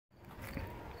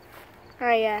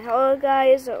Alright, yeah. Hello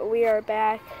guys, we are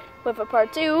back with a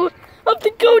part 2 of the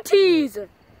goatees!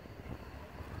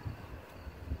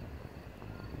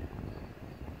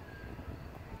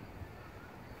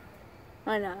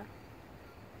 I know.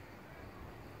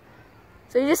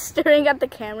 So you're just staring at the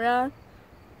camera?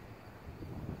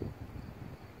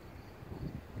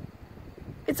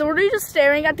 It's already just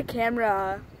staring at the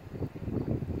camera.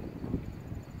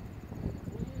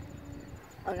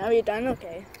 Oh, now you're done?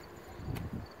 Okay.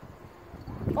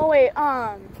 Oh wait,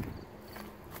 oh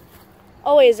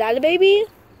wait, is that a baby?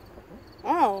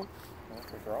 Oh.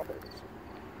 They're all babies.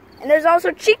 And there's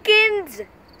also chickens!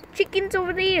 Chickens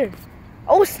over there.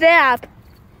 Oh snap!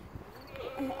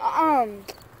 I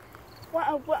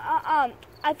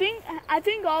think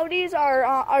all these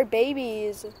are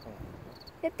babies.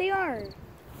 Yep, they are.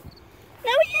 Now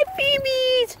we have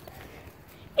babies!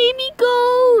 Baby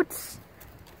goats!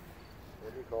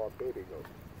 What do you call a baby goat?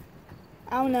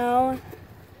 I don't know.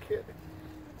 Kid.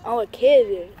 Oh, a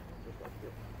kid. Just like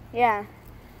you. Yeah.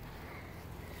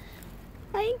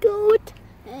 Hi, goat.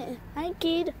 Hi,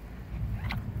 kid.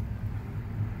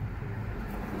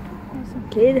 That's a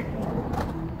kid.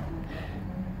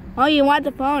 Oh, you want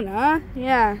the phone, huh?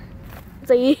 Yeah.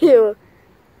 It's like you.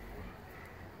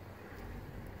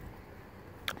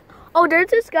 Oh, there's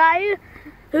this guy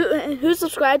who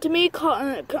subscribed to me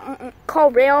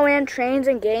called Railman Trains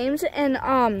and Games, and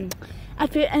I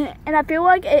feel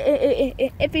like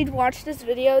if he'd watch this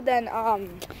video, then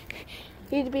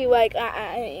he'd be like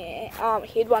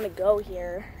he'd want to go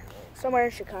here, somewhere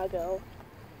in Chicago.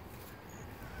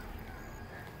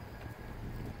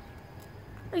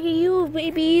 Look at you,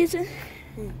 babies.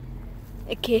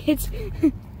 The kids.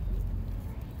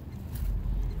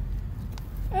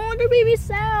 Oh, the baby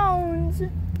sounds.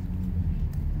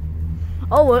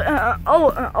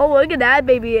 Oh, look at that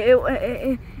baby.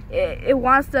 It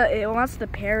wants the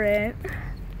parrot. It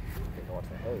wants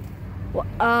the hay. Well,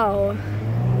 oh.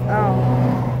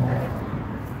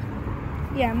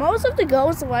 Yeah, most of the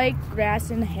goats like grass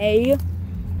and hay.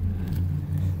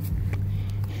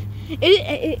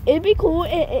 It'd be cool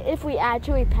if we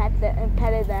actually petted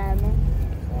them. A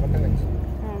lot of pigs. You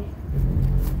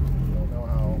don't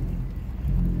know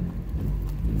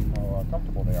how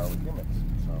comfortable they are with humans.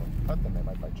 So pet them, they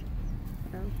might bite you.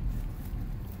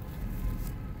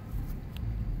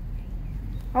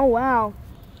 Oh wow.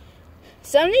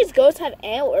 Some of these goats have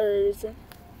antlers.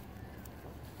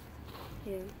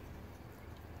 Yeah.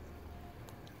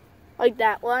 Like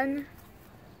that one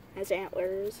has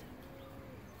antlers.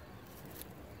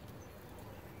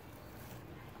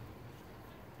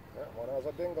 That one has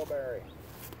a dingleberry.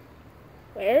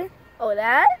 Where? Oh,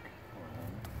 that?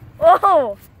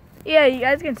 Oh! Yeah, you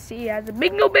guys can see it has a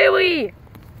bingo baby!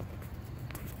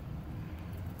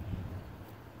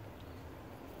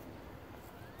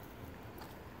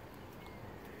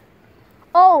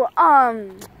 Oh,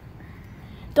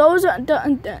 those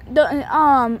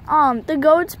the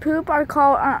goat's poop are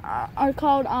called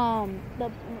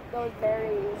those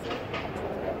berries.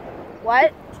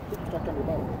 What? Stuck on your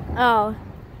belly. Oh.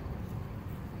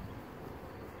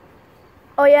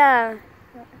 Oh yeah.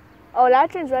 Oh,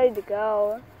 that train's ready to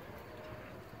go.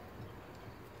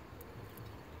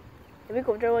 If we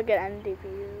go there, we'll get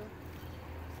NDPU.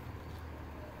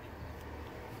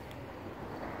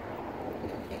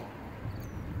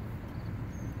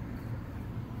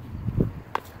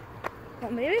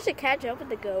 Well, maybe we should catch up with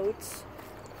the goats.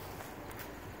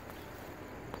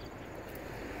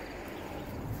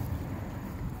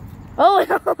 Oh,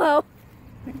 hello.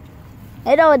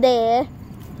 Hello there.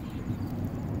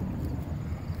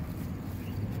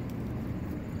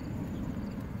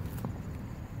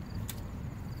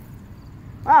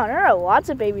 Wow, there are lots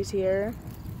of babies here.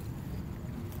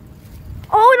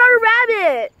 Oh, another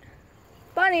rabbit!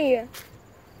 Bunny.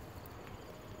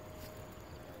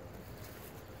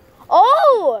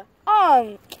 Oh,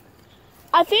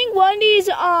 I think one of these,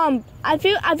 I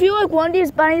feel like one of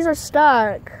these bunnies are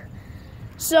stuck.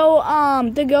 So,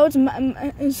 the goats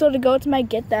might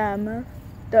get them,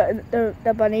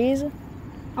 the bunnies,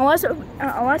 unless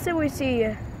we see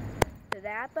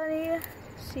that bunny.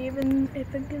 See if it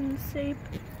can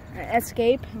escape. I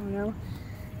don't know.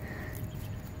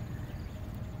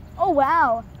 Oh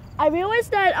wow! I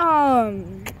realized that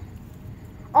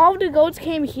all of the goats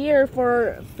came here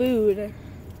for food.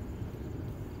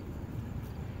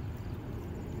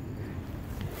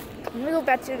 I'm gonna go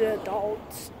back to the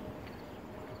adults.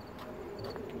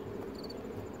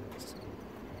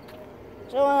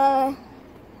 So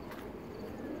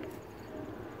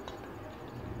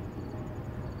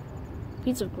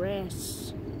piece of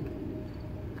grass.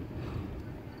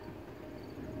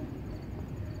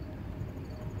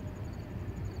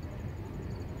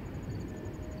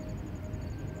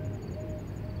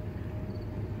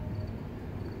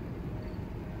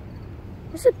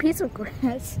 It's a piece of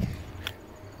grass.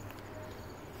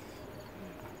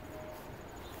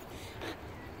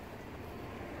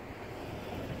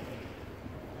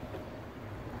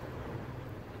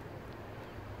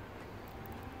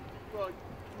 Well, you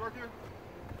work here?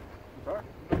 Sorry?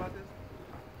 You know about this?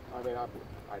 I mean, I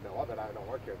know that I don't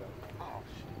work here, though. Oh,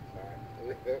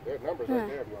 shit. There's numbers right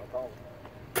there if you want to call them.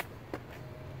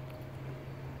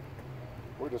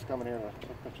 We're just coming here to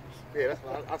take pictures. Yeah, that's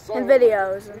what I saw. And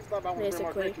videos,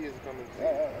 basically.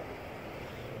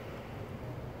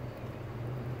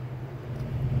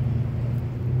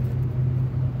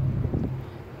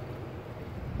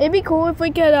 It'd be cool if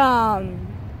we could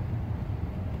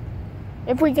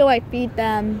like feed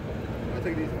them. I'll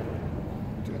take these.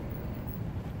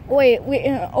 Wait,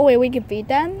 we can feed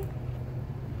them?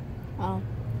 Oh.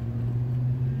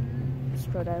 Just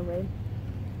throw that away.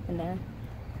 In there.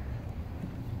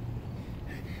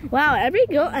 Wow, every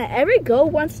goat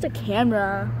wants the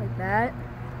camera like that.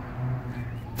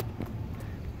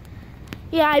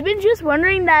 Yeah, I've been just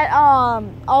wondering that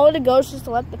all of the goats just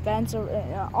left the fence, or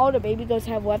all the baby goats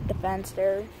have left the fence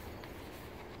there.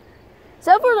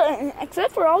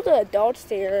 Except for all the adults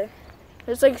there.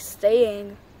 Just like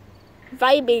staying.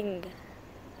 Vibing.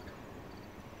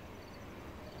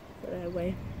 Put that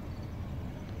away.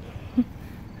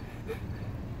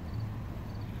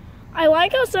 I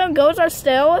like how some goats are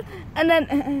still, and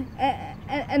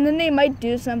then they might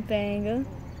do something.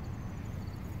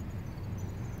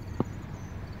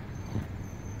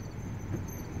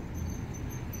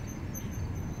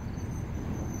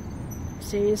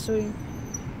 Seriously.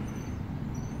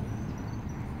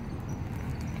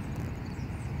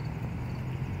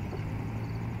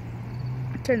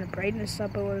 Turn the brightness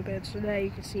up a little bit so that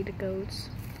you can see the goats.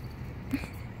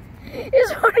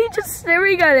 It's funny just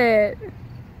staring at it.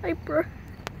 Like, bro.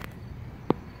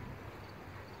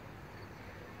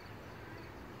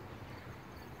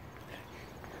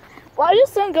 Why do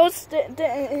some goats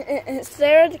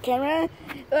stare at the camera,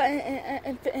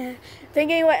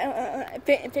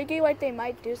 thinking like they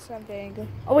might do something?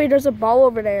 Oh wait, there's a ball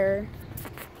over there.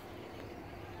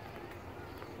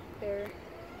 There.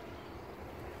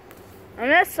 I'm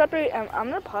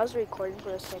gonna pause the recording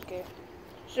for a second.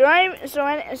 So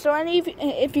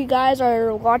if you guys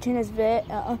are watching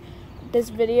this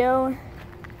video,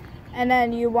 and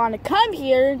then you want to come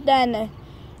here, then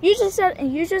you just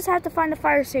have to find a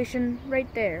fire station right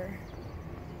there.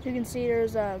 As you can see,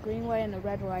 there's a green light and a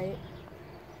red light.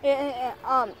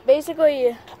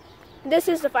 Basically, this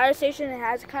is the fire station. It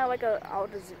has kind of like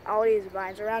all these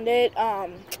vines around it.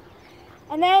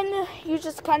 And then you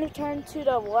just kind of turn to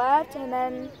the left, and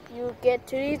then you get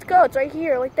to these goats right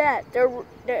here, like that. They're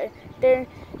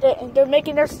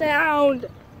making their sound.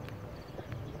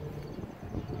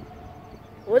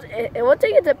 It looks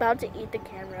like it's about to eat the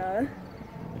camera.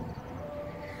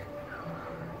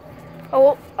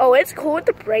 Oh, it's cool with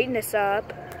the brightness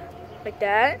up, like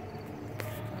that,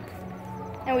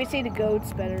 and we see the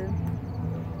goats better.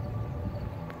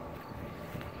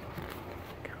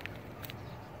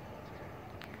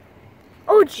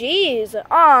 Oh jeez,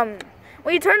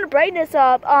 when you turn the brightness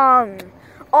up,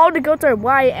 all the goats are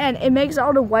white, and it makes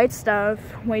all the white stuff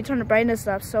when you turn the brightness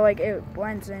up, so like it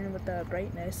blends in with the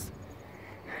brightness.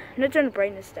 I'm gonna turn the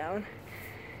brightness down.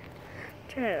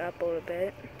 Turn it up a little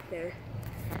bit. There.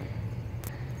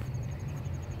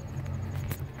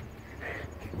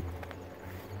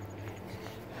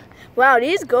 Wow,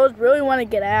 these goats really want to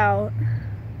get out.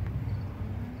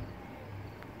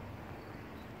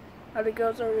 Oh, the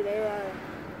goats over there are.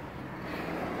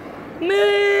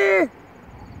 Meh!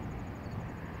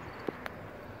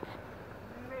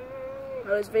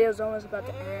 Oh, this video's almost about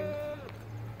to end.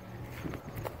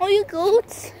 Oh, you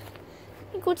goats!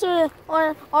 You goats are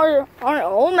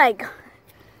oh my god!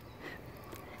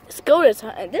 This goat is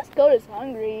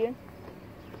hungry.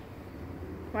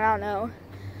 Well, I don't know.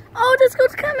 Oh, this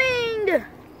goat's coming!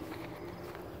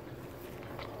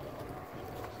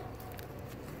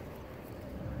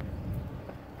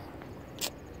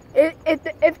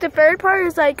 If the third part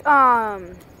is like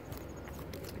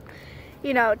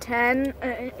you know, 10.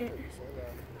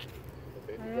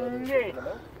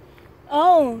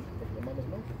 Oh.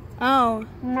 Oh.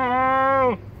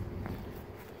 No.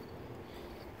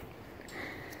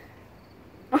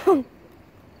 Oh.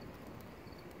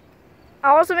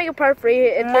 I'll also make a part 3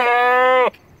 if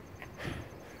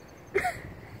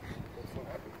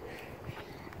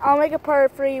I'll make a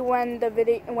part 3 when the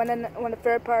when the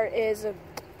third part is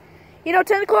you know,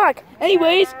 10 o'clock.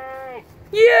 Anyways,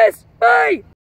 yes, bye.